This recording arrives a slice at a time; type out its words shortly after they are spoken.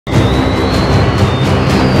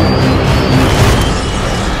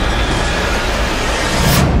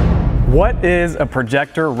What is a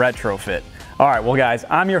projector retrofit? All right, well guys,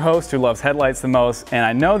 I'm your host who loves headlights the most, and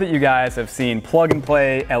I know that you guys have seen plug and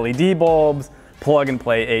play LED bulbs, plug and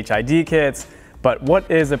play HID kits, but what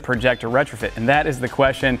is a projector retrofit? And that is the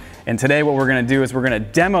question. And today what we're gonna do is we're gonna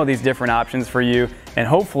demo these different options for you, and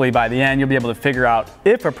hopefully by the end you'll be able to figure out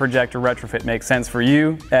if a projector retrofit makes sense for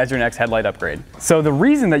you as your next headlight upgrade. So the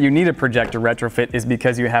reason that you need a projector retrofit is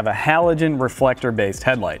because you have a halogen reflector-based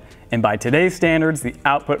headlight. And by today's standards, the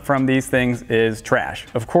output from these things is trash.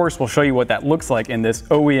 Of course, we'll show you what that looks like in this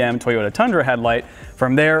OEM Toyota Tundra headlight.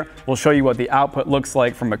 From there, we'll show you what the output looks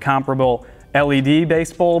like from a comparable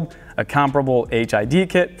LED-based bulb, a comparable HID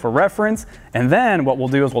kit for reference, and then what we'll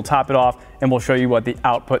do is we'll top it off and we'll show you what the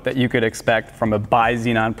output that you could expect from a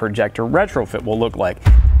bi-xenon projector retrofit will look like.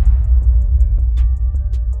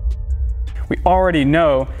 We already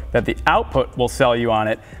know that the output will sell you on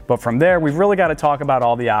it, but from there we've really got to talk about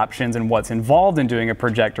all the options and what's involved in doing a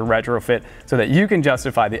projector retrofit so that you can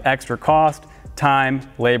justify the extra cost, time,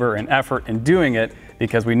 labor, and effort in doing it,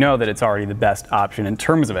 because we know that it's already the best option in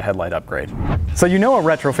terms of a headlight upgrade. So you know a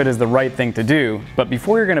retrofit is the right thing to do, but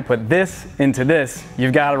before you're gonna put this into this,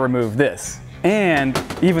 you've gotta remove this. And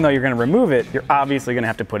even though you're gonna remove it, you're obviously gonna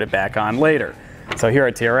have to put it back on later. So here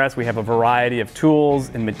at TRS, we have a variety of tools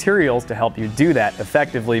and materials to help you do that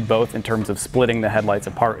effectively, both in terms of splitting the headlights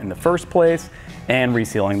apart in the first place and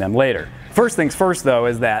resealing them later. First things first though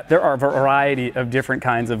is that there are a variety of different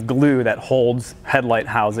kinds of glue that holds headlight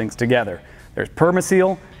housings together. There's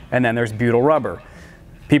Permaseal, and then there's butyl rubber.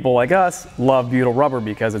 People like us love butyl rubber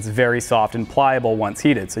because it's very soft and pliable once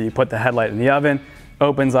heated. So you put the headlight in the oven,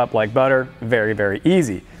 opens up like butter, very, very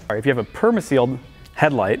easy. If you have a Permasealed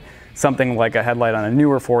headlight, something like a headlight on a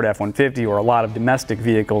newer Ford F-150 or a lot of domestic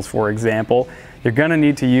vehicles, for example, you're gonna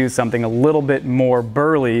need to use something a little bit more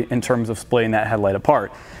burly in terms of splitting that headlight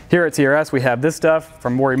apart. Here at TRS, we have this stuff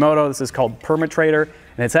from Morimoto. This is called Permatrator,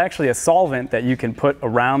 and it's actually a solvent that you can put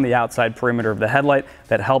around the outside perimeter of the headlight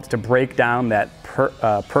that helps to break down that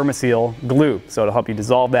Permaseal glue. So it'll help you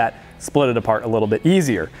dissolve that, split it apart a little bit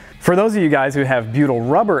easier. For those of you guys who have butyl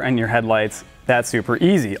rubber in your headlights, that's super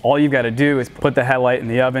easy. All you've got to do is put the headlight in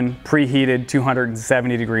the oven, preheated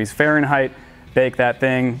 270 degrees Fahrenheit, bake that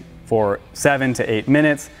thing for 7 to 8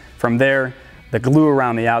 minutes. From there, the glue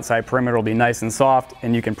around the outside perimeter will be nice and soft,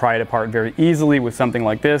 and you can pry it apart very easily with something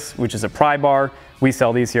like this, which is a pry bar. We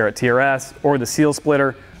sell these here at TRS, or the seal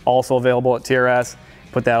splitter, also available at TRS.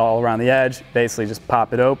 Put that all around the edge, basically just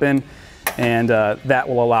pop it open, and that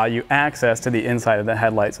will allow you access to the inside of the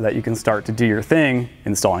headlight so that you can start to do your thing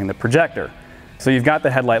installing the projector. So you've got the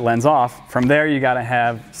headlight lens off. From there, you gotta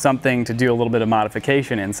have something to do a little bit of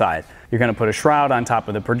modification inside. You're gonna put a shroud on top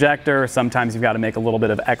of the projector. Sometimes you've gotta make a little bit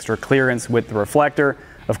of extra clearance with the reflector.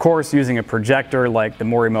 Of course, using a projector like the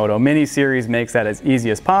Morimoto Mini Series makes that as easy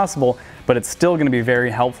as possible, but it's still gonna be very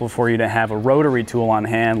helpful for you to have a rotary tool on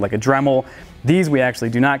hand, like a Dremel. These we actually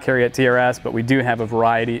do not carry at TRS, but we do have a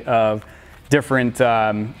variety of different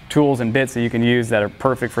tools and bits that you can use that are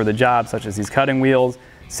perfect for the job, such as these cutting wheels,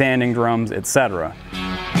 sanding drums, etc.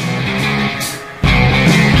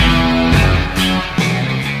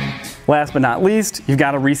 Last but not least, you've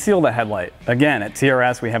got to reseal the headlight. Again, at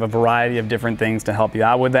TRS, we have a variety of different things to help you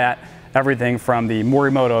out with that. Everything from the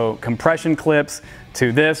Morimoto compression clips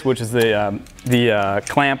to this, which is the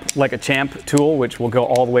clamp like a champ tool, which will go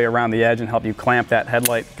all the way around the edge and help you clamp that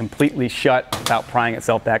headlight completely shut without prying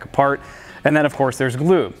itself back apart. And then of course there's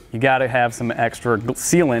glue. You gotta have some extra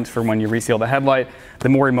sealant for when you reseal the headlight. The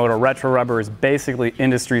Morimoto Retro Rubber is basically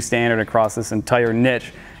industry standard across this entire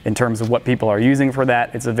niche in terms of what people are using for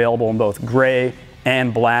that. It's available in both gray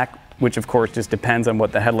and black, which of course just depends on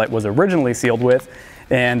what the headlight was originally sealed with.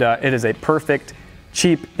 And it is a perfect,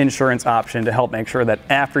 cheap insurance option to help make sure that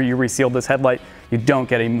after you reseal this headlight, you don't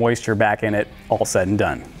get any moisture back in it, all said and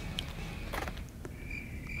done.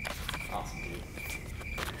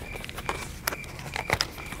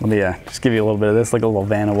 Let me just give you a little bit of this, like a little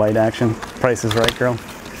Vanna White action. Price is right, girl.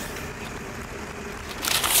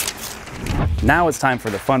 Now it's time for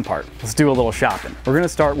the fun part. Let's do a little shopping. We're gonna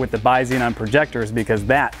start with the bi-xenon projectors because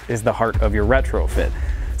that is the heart of your retrofit.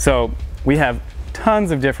 So we have tons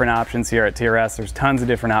of different options here at TRS. There's tons of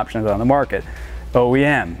different options on the market.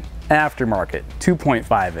 OEM, aftermarket,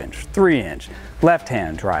 2.5 inch, 3 inch,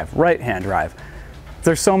 left-hand drive, right-hand drive.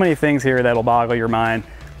 There's so many things here that'll boggle your mind.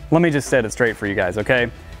 Let me just set it straight for you guys, okay?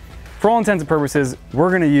 For all intents and purposes,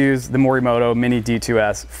 we're gonna use the Morimoto Mini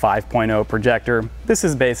D2S 5.0 projector. This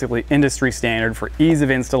is basically industry standard for ease of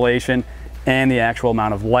installation and the actual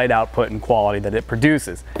amount of light output and quality that it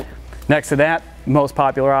produces. Next to that, most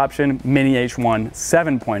popular option, Mini H1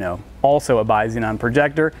 7.0, also a bi-xenon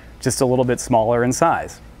projector, just a little bit smaller in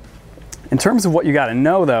size. In terms of what you gotta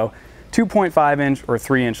know though, 2.5 inch or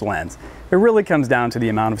 3 inch lens. It really comes down to the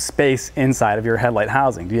amount of space inside of your headlight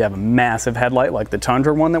housing. Do you have a massive headlight like the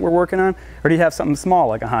Tundra one that we're working on? Or do you have something small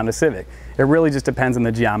like a Honda Civic? It really just depends on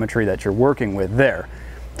the geometry that you're working with there.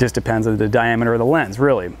 Just depends on the diameter of the lens,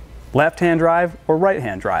 really. Left-hand drive or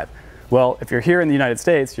right-hand drive? Well, if you're here in the United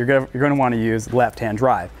States, you're going to want to use left-hand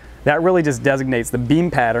drive. That really just designates the beam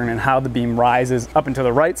pattern and how the beam rises up and to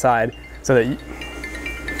the right side so that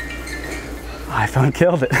iPhone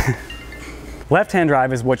killed it. Left-hand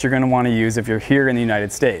drive is what you're going to want to use if you're here in the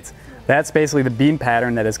United States. That's basically the beam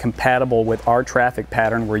pattern that is compatible with our traffic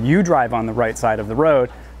pattern where you drive on the right side of the road,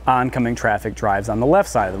 oncoming traffic drives on the left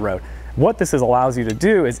side of the road. What this allows you to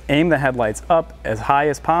do is aim the headlights up as high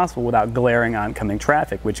as possible without glaring oncoming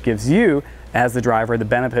traffic, which gives you, as the driver, the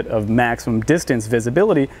benefit of maximum distance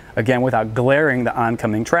visibility, again, without glaring the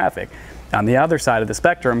oncoming traffic. On the other side of the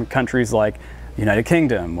spectrum, countries like United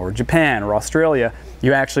Kingdom or Japan or Australia,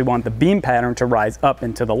 you actually want the beam pattern to rise up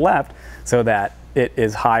and to the left so that it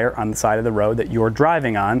is higher on the side of the road that you're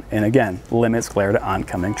driving on, and again, limits glare to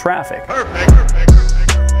oncoming traffic.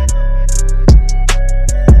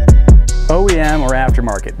 OEM or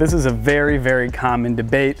aftermarket. This is a very, very common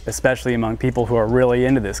debate, especially among people who are really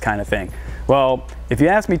into this kind of thing. Well, if you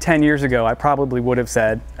asked me 10 years ago, I probably would have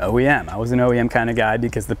said OEM. I was an OEM kind of guy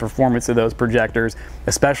because the performance of those projectors,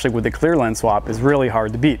 especially with the clear lens swap, is really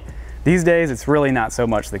hard to beat. These days, it's really not so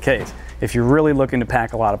much the case. If you're really looking to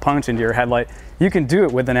pack a lot of punch into your headlight, you can do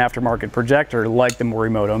it with an aftermarket projector like the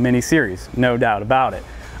Morimoto Mini Series, no doubt about it.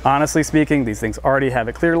 Honestly speaking, these things already have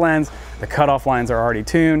a clear lens, the cutoff lines are already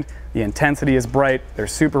tuned, the intensity is bright, they're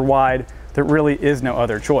super wide, there really is no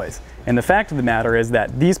other choice. And the fact of the matter is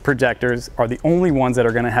that these projectors are the only ones that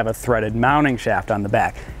are going to have a threaded mounting shaft on the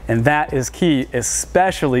back. And that is key,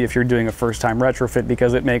 especially if you're doing a first-time retrofit,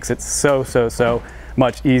 because it makes it so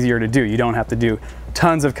much easier to do. You don't have to do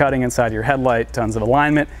tons of cutting inside your headlight, tons of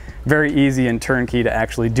alignment. Very easy and turnkey to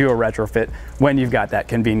actually do a retrofit when you've got that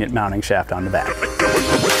convenient mounting shaft on the back.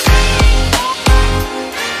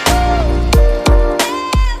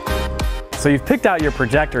 So you've picked out your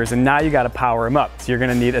projectors and now you got to power them up. So you're going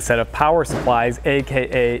to need a set of power supplies,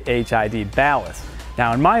 aka HID ballast.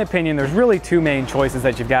 Now in my opinion, there's really two main choices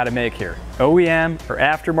that you've got to make here. OEM or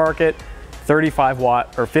aftermarket, 35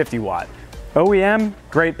 watt or 50 watt. OEM,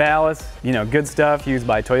 great ballast, you know, good stuff used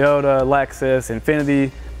by Toyota, Lexus,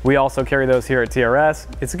 Infiniti. We also carry those here at TRS.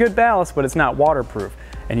 It's a good ballast, but it's not waterproof.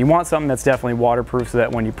 And you want something that's definitely waterproof so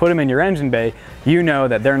that when you put them in your engine bay, you know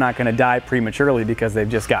that they're not going to die prematurely because they've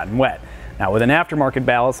just gotten wet. Now with an aftermarket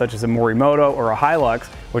ballast such as a Morimoto or a Hilux,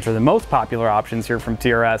 which are the most popular options here from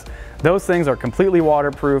TRS, those things are completely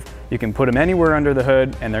waterproof. You can put them anywhere under the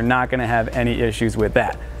hood and they're not going to have any issues with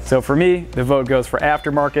that. So for me, the vote goes for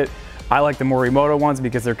aftermarket. I like the Morimoto ones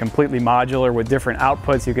because they're completely modular with different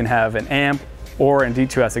outputs. You can have an amp or a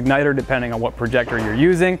D2S igniter depending on what projector you're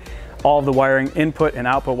using. All of the wiring input and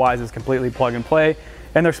output wise is completely plug and play,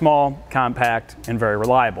 and they're small, compact, and very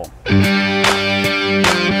reliable.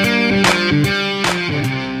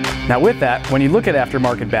 Now with that, when you look at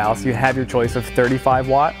aftermarket ballast, you have your choice of 35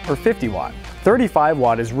 watt or 50 watt. 35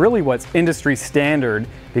 watt is really what's industry standard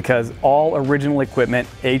because all original equipment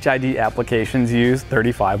HID applications use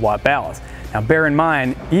 35 watt ballast. Now bear in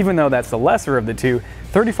mind, even though that's the lesser of the two,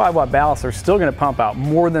 35 watt ballasts are still going to pump out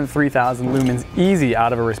more than 3,000 lumens easy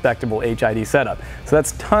out of a respectable HID setup. So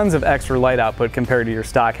that's tons of extra light output compared to your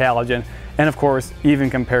stock halogen, and of course even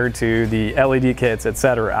compared to the LED kits,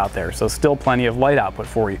 etc. out there. So still plenty of light output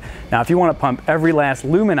for you. Now if you want to pump every last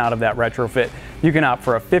lumen out of that retrofit, you can opt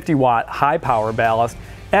for a 50 watt high power ballast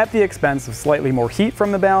at the expense of slightly more heat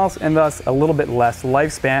from the ballast and thus a little bit less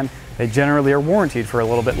lifespan. They generally are warranted for a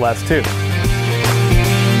little bit less too.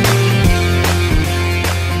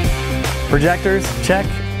 Projectors, check.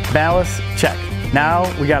 Ballast, check. Now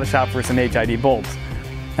we got to shop for some HID bulbs.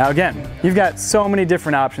 Now again, you've got so many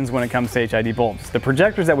different options when it comes to HID bulbs. The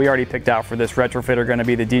projectors that we already picked out for this retrofit are going to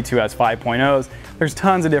be the D2S 5.0s. There's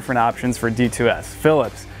tons of different options for D2S.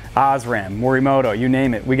 Philips, Osram, Morimoto, you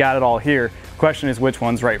name it. We got it all here. Question is which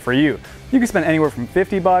one's right for you. You can spend anywhere from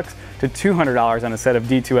 $50 to $200 on a set of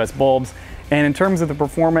D2S bulbs. And in terms of the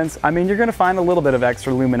performance, I mean, you're going to find a little bit of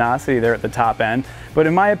extra luminosity there at the top end. But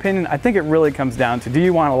in my opinion, I think it really comes down to, do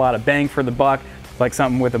you want a lot of bang for the buck, like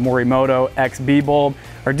something with a Morimoto XB bulb,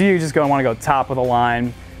 or do you just want to go top of the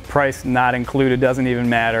line, price not included, doesn't even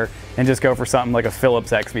matter, and just go for something like a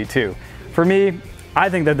Philips XV2? For me, I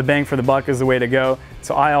think that the bang for the buck is the way to go,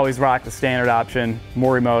 so I always rock the standard option,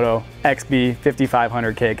 Morimoto XB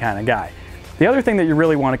 5500K kind of guy. The other thing that you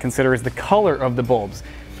really want to consider is the color of the bulbs.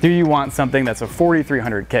 Do you want something that's a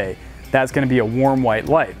 4300K, That's going to be a warm white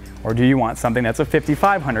light. Or do you want something that's a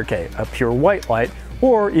 5500K, a pure white light,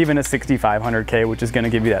 or even a 6500K, which is going to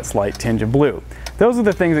give you that slight tinge of blue? Those are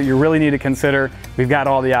the things that you really need to consider. We've got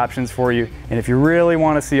all the options for you, and if you really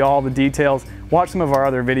want to see all the details, watch some of our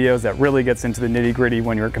other videos that really gets into the nitty-gritty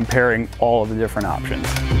when you're comparing all of the different options.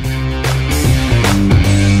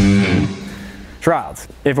 Shrouds.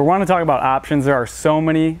 If we want to talk about options, there are so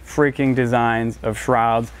many freaking designs of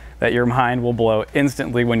shrouds that your mind will blow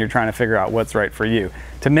instantly when you're trying to figure out what's right for you.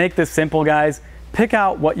 To make this simple, guys, pick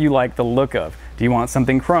out what you like the look of. Do you want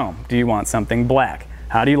something chrome? Do you want something black?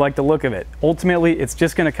 How do you like the look of it? Ultimately, it's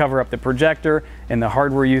just going to cover up the projector and the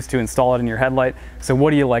hardware used to install it in your headlight. So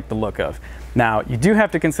what do you like the look of? Now, you do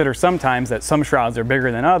have to consider sometimes that some shrouds are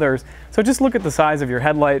bigger than others, so just look at the size of your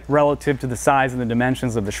headlight relative to the size and the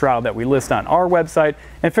dimensions of the shroud that we list on our website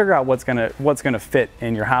and figure out what's gonna fit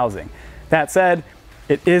in your housing. That said,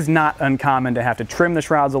 it is not uncommon to have to trim the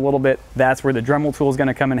shrouds a little bit. That's where the Dremel tool is going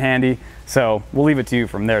to come in handy, so we'll leave it to you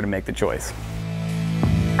from there to make the choice.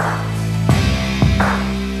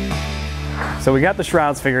 So we got the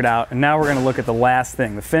shrouds figured out, and now we're going to look at the last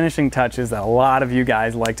thing, the finishing touches that a lot of you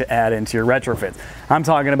guys like to add into your retrofits. I'm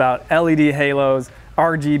talking about LED halos,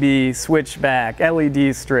 RGB, switchback,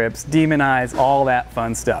 LED strips, demon eyes, all that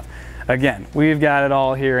fun stuff. Again, we've got it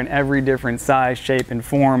all here in every different size, shape, and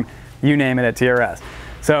form, you name it, at TRS.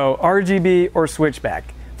 So RGB or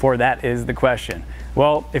switchback, for that is the question.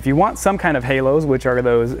 Well, if you want some kind of halos, which are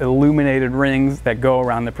those illuminated rings that go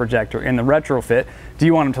around the projector in the retrofit, do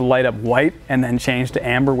you want them to light up white and then change to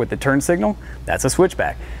amber with the turn signal? That's a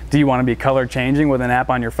switchback. Do you want to be color changing with an app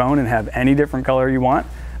on your phone and have any different color you want?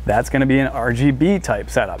 That's going to be an RGB type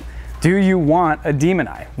setup. Do you want a demon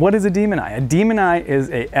eye? What is a demon eye? A demon eye is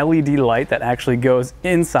a LED light that actually goes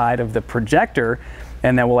inside of the projector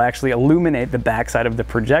and that will actually illuminate the backside of the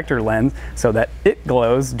projector lens so that it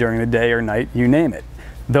glows during the day or night, you name it.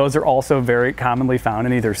 Those are also very commonly found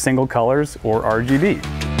in either single colors or RGB.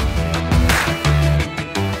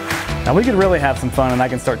 Now we could really have some fun and I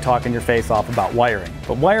can start talking your face off about wiring,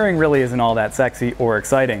 but wiring really isn't all that sexy or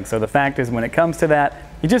exciting. So the fact is, when it comes to that,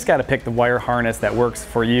 you just got to pick the wire harness that works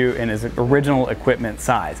for you in its original equipment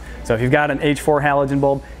size. So if you've got an H4 halogen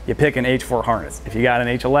bulb, you pick an H4 harness. If you got an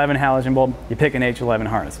H11 halogen bulb, you pick an H11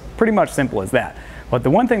 harness. Pretty much simple as that. But the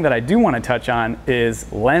one thing that I do want to touch on is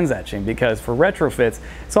lens etching, because for retrofits,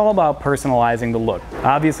 it's all about personalizing the look.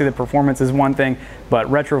 Obviously the performance is one thing, but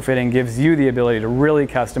retrofitting gives you the ability to really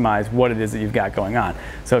customize what it is that you've got going on.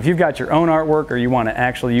 So if you've got your own artwork or you want to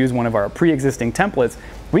actually use one of our pre-existing templates,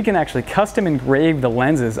 we can actually custom engrave the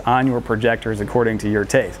lenses on your projectors according to your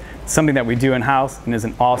taste. It's something that we do in-house and is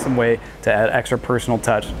an awesome way to add extra personal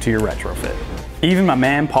touch to your retrofit. Even my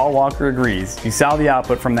man Paul Walker agrees. You saw the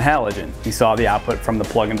output from the halogen, you saw the output from the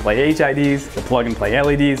plug-and-play HIDs, the plug-and-play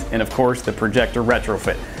LEDs, and of course the Projector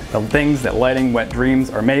Retrofit, the things that lighting wet dreams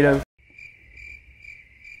are made of,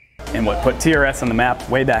 and what put TRS on the map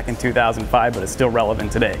way back in 2005, but is still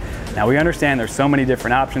relevant today. Now we understand there's so many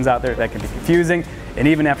different options out there that can be confusing, and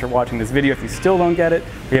even after watching this video, if you still don't get it,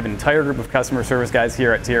 we have an entire group of customer service guys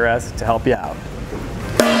here at TRS to help you out.